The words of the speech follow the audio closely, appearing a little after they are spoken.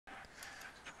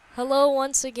Hello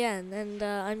once again, and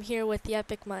I'm here with the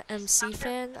Epic MC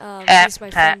fan. Eh, He's my eh.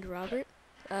 friend Robert.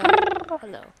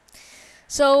 Hello.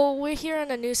 So we're here on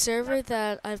a new server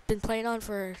that I've been playing on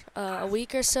for a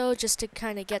week or so, just to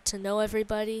kind of get to know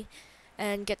everybody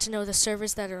and get to know the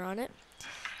servers that are on it.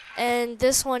 And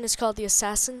this one is called the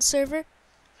Assasins server.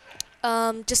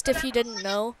 Just if you didn't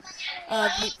know,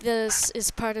 this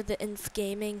is part of the INF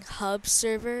Gaming hub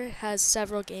server. It has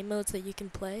several game modes that you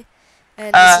can play,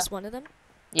 and this Uh, is one of them.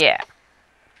 yeah.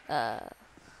 Uh,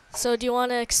 So do you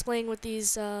want to explain what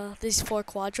these four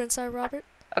quadrants are, Robert?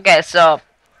 Okay, so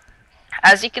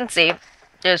as you can see,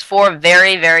 there's four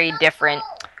very, very different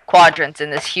quadrants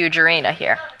in this huge arena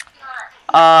here.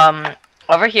 Um,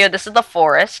 Over here, this is the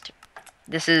forest.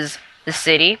 This is the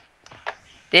city.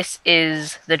 This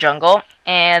is the jungle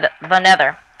and the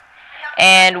nether.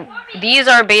 And these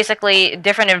are basically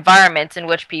different environments in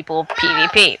which people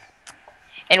PvP.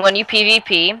 And when you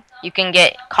PvP, you can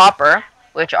get copper,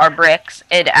 which are bricks.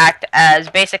 It act as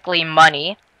basically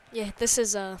money. Yeah, this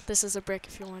is a brick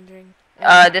if you're wondering.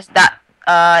 If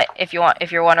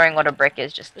you're wondering what a brick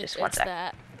is, just one It's sec.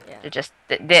 that. Yeah.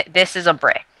 This is a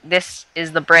brick. This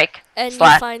is the brick And you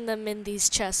slash, find them in these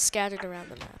chests scattered around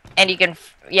the map. and you can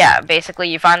basically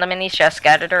you find them in these chests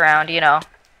scattered around.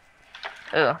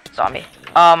 Ooh, zombie.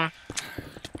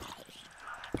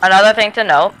 Another thing to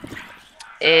note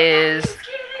is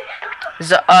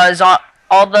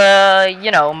all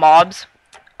the mobs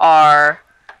are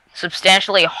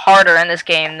substantially harder in this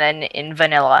game than in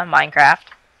vanilla Minecraft.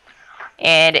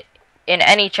 And in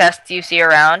any chests you see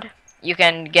around, you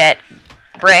can get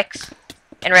bricks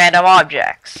and random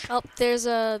objects. Oh, there's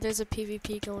a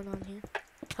PvP going on here.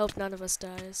 Hope none of us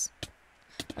dies.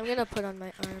 I'm gonna put on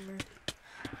my armor.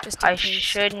 Just in I case.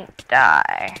 shouldn't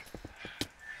die.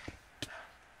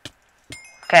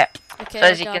 Okay, Okay, so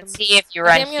as I you got can him. see, if you I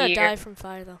run think I'm gonna here, die from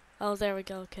fire though. Oh, there we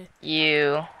go. Okay.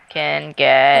 you can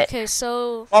get Okay,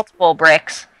 so multiple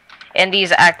bricks, and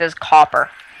these act as copper,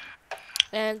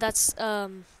 and that's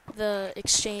the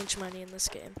exchange money in this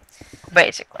game.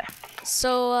 basically.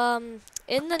 So,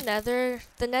 in the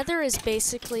Nether is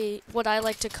basically what I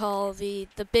like to call the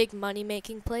big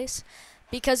money-making place,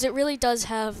 because it really does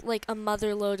have, like, a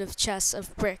mother load of chests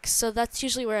of bricks, so that's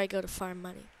usually where I go to farm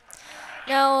money.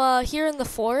 Now, here in the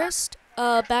forest,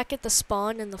 back at the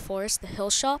spawn in the forest, the hill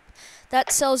shop,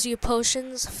 that sells you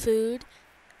potions, food,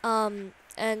 and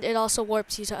it also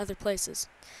warps you to other places.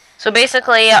 So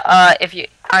basically,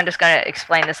 I'm just gonna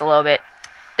explain this a little bit.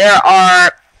 There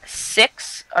are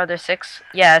six. Are there six?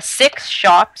 Yeah, six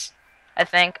shops. I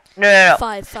think. No.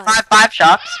 Five. Five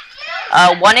shops.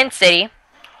 One in city,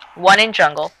 one in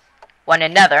jungle, one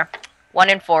in nether, one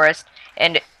in forest,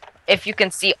 and if you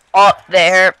can see up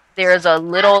there, there's a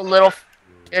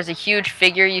there's a huge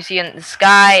figure you see in the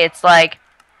sky. It's like,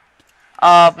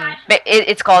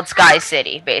 it's called Sky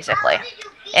City, basically.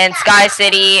 And Sky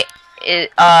City is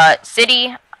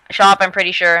city shop, I'm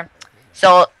pretty sure.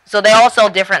 So they all sell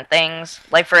different things.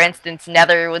 Like, for instance,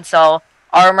 nether would sell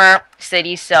armor,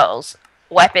 city sells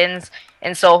weapons,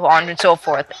 and so on and so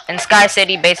forth. And Sky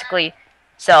City basically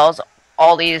sells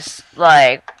all these,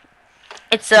 like,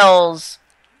 it sells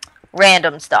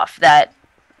random stuff that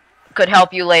could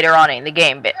help you later on in the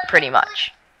game, pretty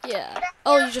much. Yeah.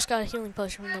 Oh, you just got a healing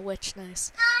potion from the witch.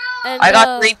 Nice. And, I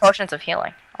got 3 potions of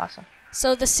healing. Awesome.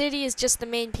 So the city is just the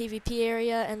main PvP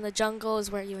area, and the jungle is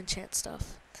where you enchant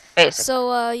stuff. Basically.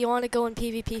 So, you want to go in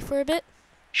PvP for a bit?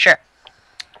 Sure.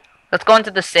 Let's go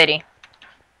into the city.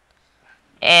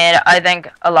 And I think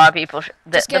a lot of people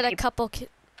Just get a couple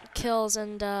kills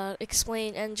and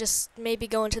explain, and just maybe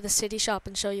go into the city shop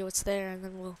and show you what's there, and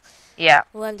then we'll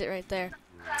end it right there.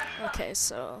 Okay,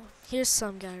 so here's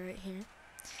some guy right here.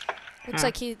 Looks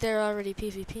like they're already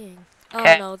PvPing. Oh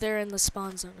no, they're in the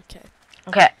spawn zone. Okay.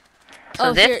 Okay. So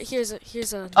oh, here's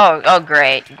a. Oh,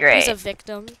 great. Here's a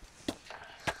victim.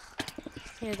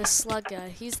 Here, this slug guy.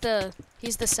 He's the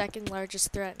second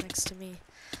largest threat next to me.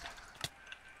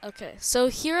 Okay, so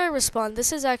here I respawn.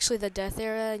 This is actually the death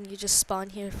area, and you just spawn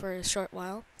here for a short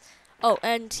while. Oh,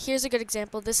 and here's a good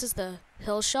example. This is the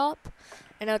hill shop,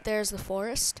 and out there is the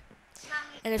forest.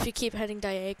 And if you keep heading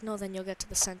diagonal, then you'll get to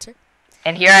the center.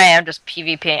 And here I am just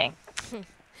PvPing.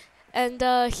 And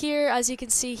here, as you can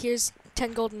see, here's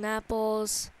 10 golden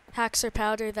apples. Haxor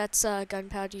powder, that's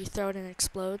gunpowder. You throw it and it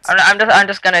explodes. I'm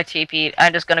just gonna TP.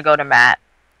 I'm just gonna go to Matt.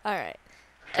 Alright.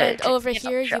 And over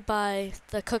here, you buy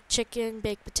the cooked chicken,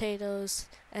 baked potatoes,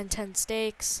 and 10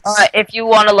 steaks. If you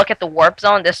want to look at the warp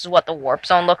zone, this is what the warp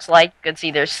zone looks like. You can see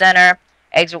there's center,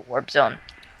 exit warp zone.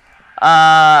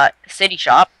 City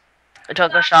shop,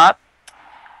 jungle shop,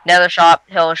 nether shop,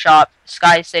 hill shop,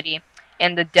 Sky City,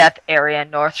 in the death area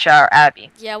in Northshire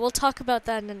Abbey. Yeah, we'll talk about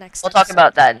that in the next We'll talk episode.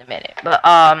 about that in a minute. But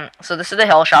so this is the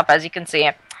hill shop. As you can see,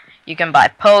 you can buy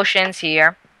potions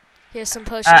here. Here's some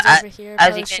potions over here.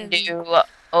 As you can do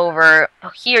over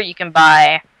here, you can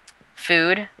buy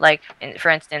food, like for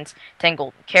instance, 10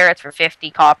 golden carrots for 50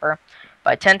 copper.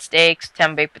 Buy 10 steaks,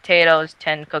 10 baked potatoes,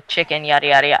 10 cooked chicken, yada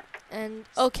yada yada. And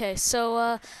okay,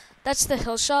 so that's the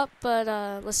hill shop, but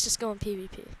let's just go in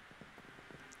PvP.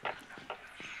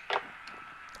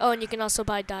 Oh, and you can also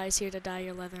buy dyes here to dye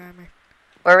your leather armor.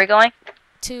 Where are we going?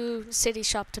 To city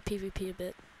shop to PvP a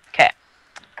bit. Okay.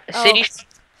 City.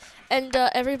 And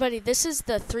everybody, this is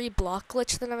the 3 block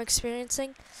glitch that I'm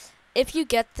experiencing. If you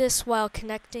get this while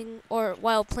connecting or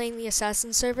while playing the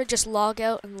Assassin server, just log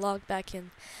out and log back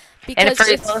in. Because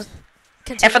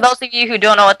and for those of you who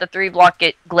don't know what the 3 block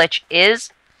glitch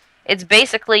is, it's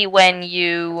basically when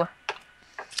you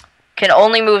can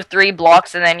only move 3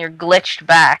 blocks and then you're glitched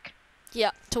back.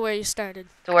 Yeah, to where you started.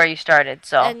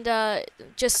 So. And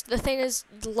just the thing is,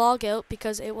 log out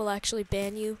because it will actually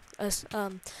ban you. A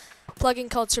plugin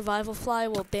called Survival Fly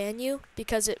will ban you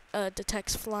because it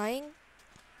detects flying.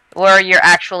 Or you're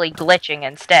actually glitching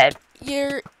instead.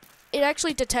 It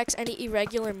actually detects any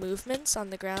irregular movements on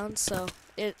the ground, so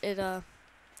it'll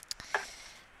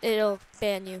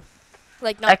ban you.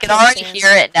 Like not. I can already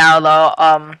hear it now,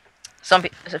 though. Some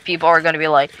people are going to be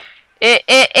like,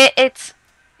 it's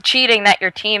cheating that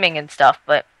you're teaming and stuff,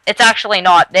 but it's actually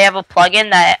not. They have a plugin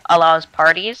that allows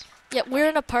parties. Yeah, we're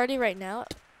in a party right now.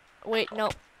 Wait, no,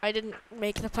 I didn't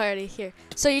make the party here.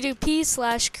 So you do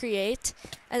p/create,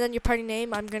 and then your party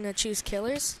name. I'm gonna choose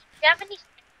Killers.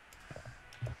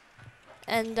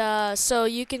 And so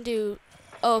you can do.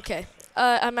 Oh, okay.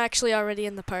 I'm actually already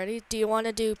in the party. Do you want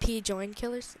to do p join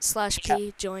Killers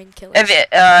 /p join Killers?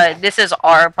 This is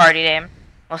our party name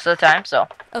most of the time, so.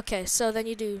 Okay, so then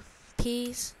you do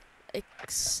p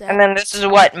accept. And then this is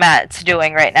what Matt's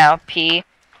doing right now. P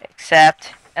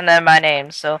accept, and then my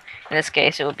name. So in this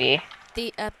case, it would be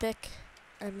the Epic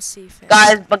MC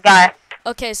fan. Guy.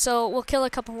 Okay, so we'll kill a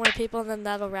couple more people, and then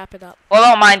that'll wrap it up. What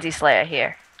about Mindsy Slayer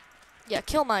here? Yeah,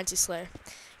 kill Mindsy Slayer.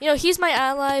 You know, he's my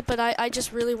ally, but I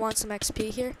just really want some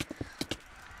XP here.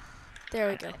 There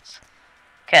we go.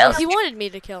 Okay. Oh, he wanted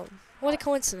me to kill him. What a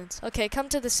coincidence. Okay, come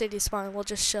to the city spawn. We'll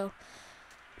just show.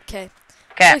 Okay.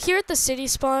 So here at the city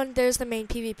spawn, there's the main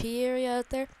PvP area out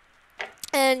there.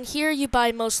 And here you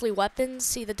buy mostly weapons.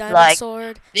 See the diamond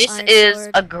sword. This is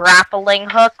a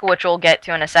grappling hook, which we'll get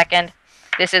to in a second.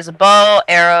 This is a bow,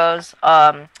 arrows,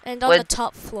 and on the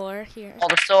top floor here. All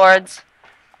the swords.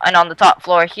 And on the top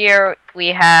floor here, we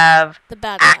have the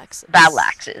battle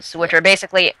axes, which are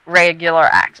basically regular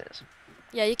axes.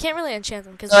 Yeah, you can't really enchant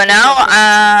them. So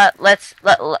now, let's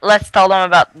tell them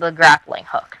about the grappling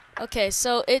hook. Okay,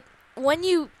 so when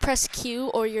you press Q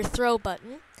or your throw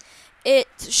button, it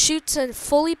shoots a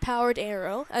fully powered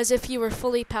arrow, as if you were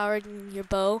fully powered in your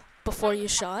bow before you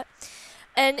shot,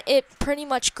 and it pretty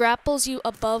much grapples you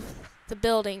above the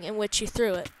building in which you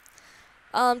threw it.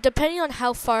 Depending on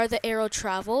how far the arrow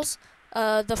travels,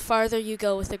 the farther you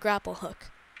go with the grapple hook.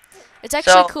 It's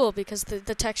actually cool because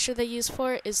the texture they use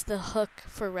for it is the hook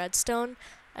for redstone,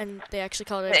 and they actually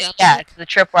call it a grapple hook. Yeah, it's the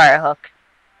tripwire hook.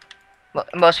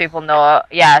 Most people know,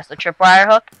 it's the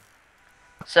tripwire hook.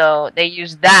 So they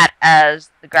use that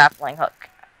as the grappling hook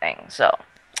thing. So,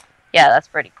 yeah, that's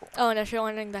pretty cool. Oh, and if you're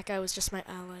wondering, that guy was just my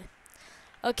ally.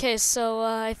 Okay, so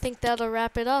I think that'll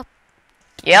wrap it up.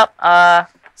 Yep.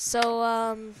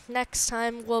 So next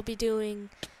time we'll be doing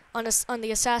on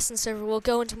the Assassin server. We'll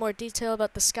go into more detail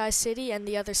about the Sky City and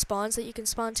the other spawns that you can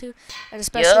spawn to, and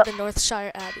especially the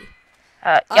Northshire Abbey.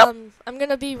 I'm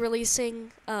gonna be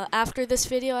releasing after this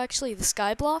video actually the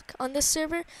Sky Block on this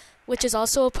server, which is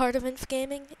also a part of INF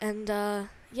Gaming, and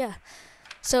yeah.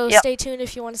 So stay tuned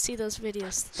if you want to see those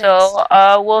videos. Thanks.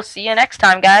 So we'll see you next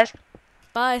time, guys.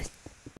 Bye.